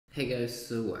Hey guys,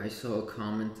 so I saw a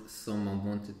comment, someone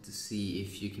wanted to see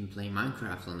if you can play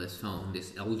Minecraft on this phone,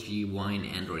 this LG Wine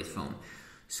Android phone.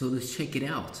 So let's check it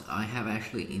out. I have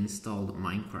actually installed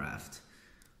Minecraft.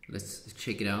 Let's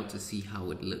check it out to see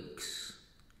how it looks.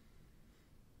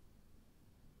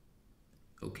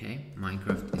 Okay,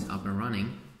 Minecraft is up and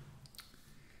running.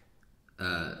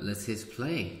 Let's hit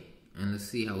play and let's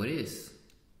see how it is.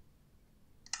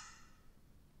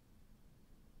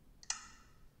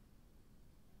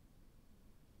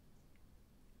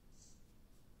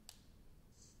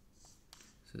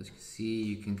 So as you can see,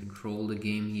 you can control the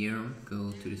game here,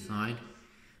 go to the side,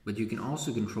 but you can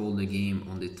also control the game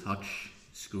on the touch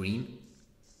screen.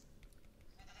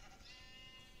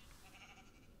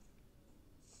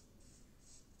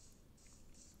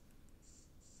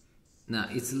 Now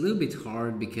it's a little bit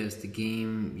hard because the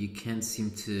game, you can't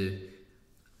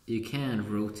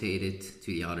rotate it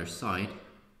to the other side,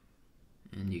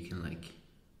 and you can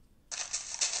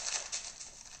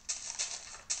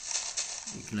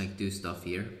do stuff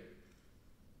here.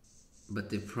 But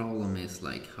the problem is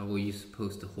how are you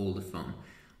supposed to hold the phone?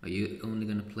 Are you only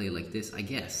gonna play like this? I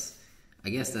guess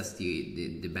that's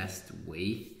the best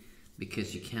way,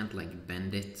 because you can't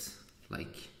bend it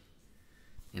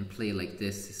and play like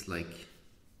this. Is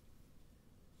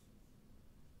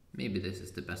maybe this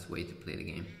is the best way to play the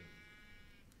game.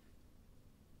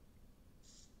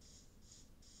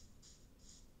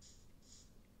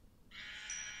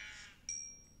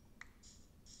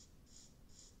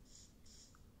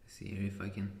 See here if I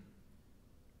can.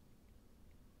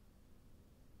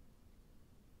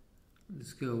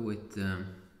 Let's go with how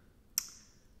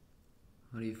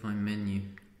do you find menu?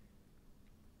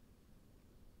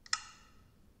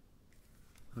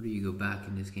 How do you go back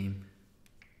in this game?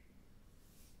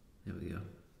 There we go.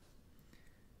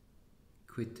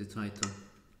 Quit the title.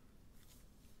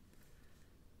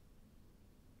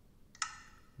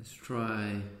 Let's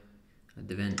try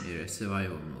a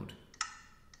survival mode.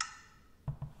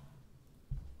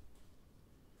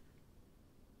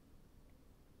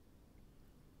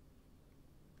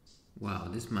 Wow,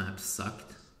 this map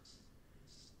sucked.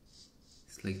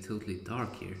 It's totally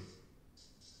dark here.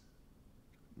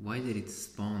 Why did it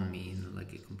spawn me in a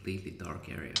completely dark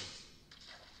area?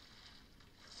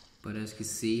 But as you can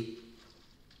see,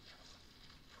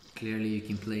 clearly you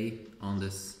can play on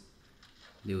this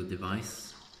little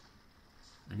device.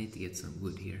 I need to get some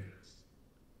wood here.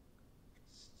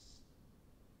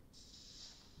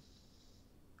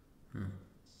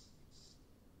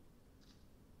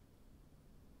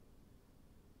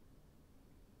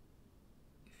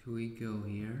 If we go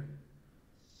here,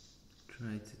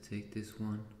 try to take this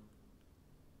one.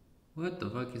 What the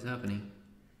fuck is happening?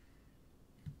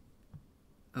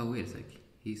 Oh, wait a sec.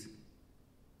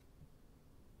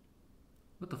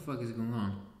 What the fuck is going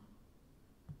on?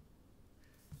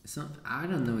 I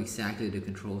don't know exactly the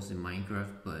controls in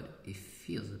Minecraft, but it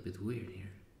feels a bit weird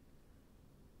here.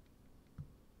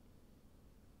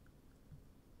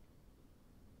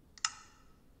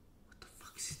 What the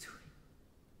fuck is he doing?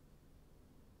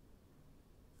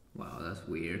 Wow, that's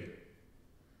weird.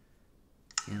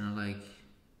 Can I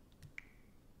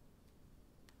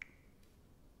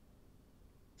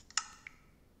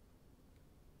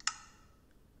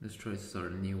let's try to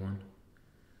start a new one.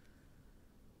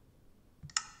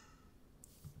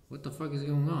 What the fuck is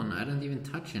going on? I don't even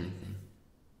touch anything.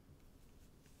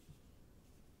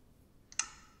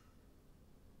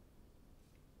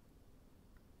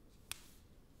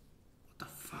 What the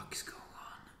fuck is going on?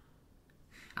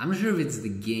 I'm not sure if it's the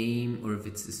game or if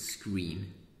it's the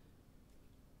screen.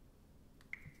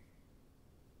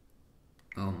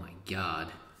 Oh my god.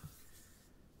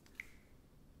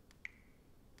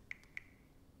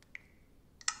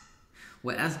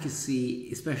 Well, as you can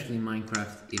see, especially in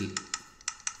Minecraft,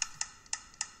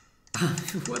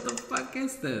 what the fuck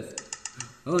is this?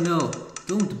 Oh no,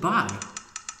 don't buy!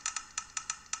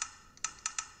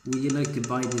 Would you like to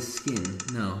buy this skin?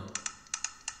 No.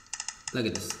 Look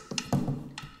at this.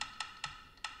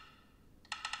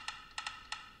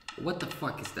 What the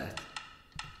fuck is that?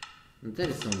 That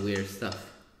is some weird stuff.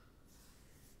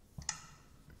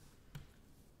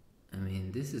 I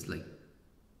mean, this is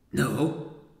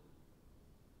no!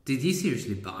 Did he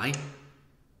seriously buy?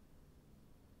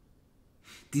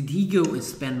 Did he go and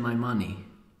spend my money?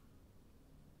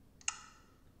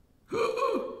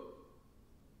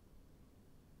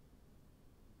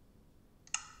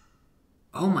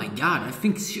 Oh my god, I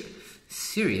think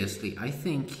seriously, I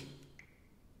think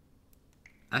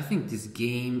this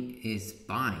game is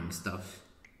buying stuff.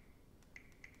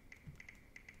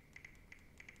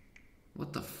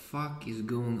 What the fuck is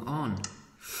going on?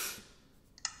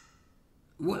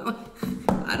 What?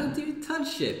 I don't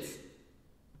touch it.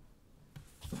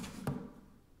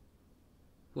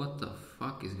 What the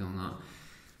fuck is going on?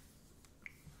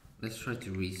 Let's try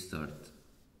to restart.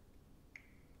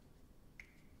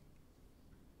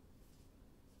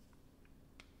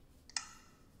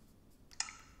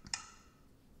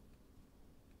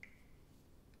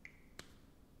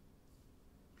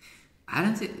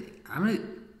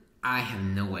 I have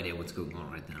no idea what's going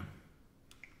on right now.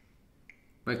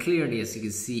 But clearly, as you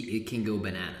can see, it can go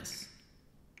bananas.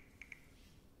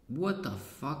 What the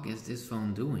fuck is this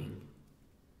phone doing?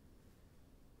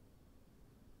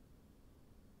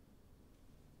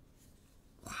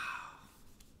 Wow.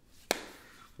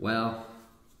 Well,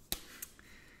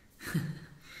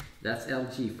 that's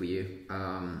LG for you.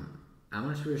 I'm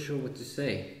not really sure what to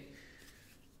say.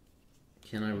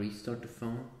 Can I restart the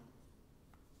phone?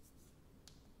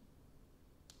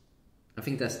 I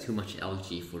think that's too much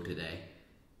LG for today.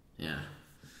 Yeah.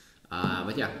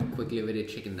 But yeah, quickly video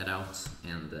checking that out,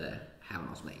 and have a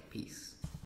nice day. Peace.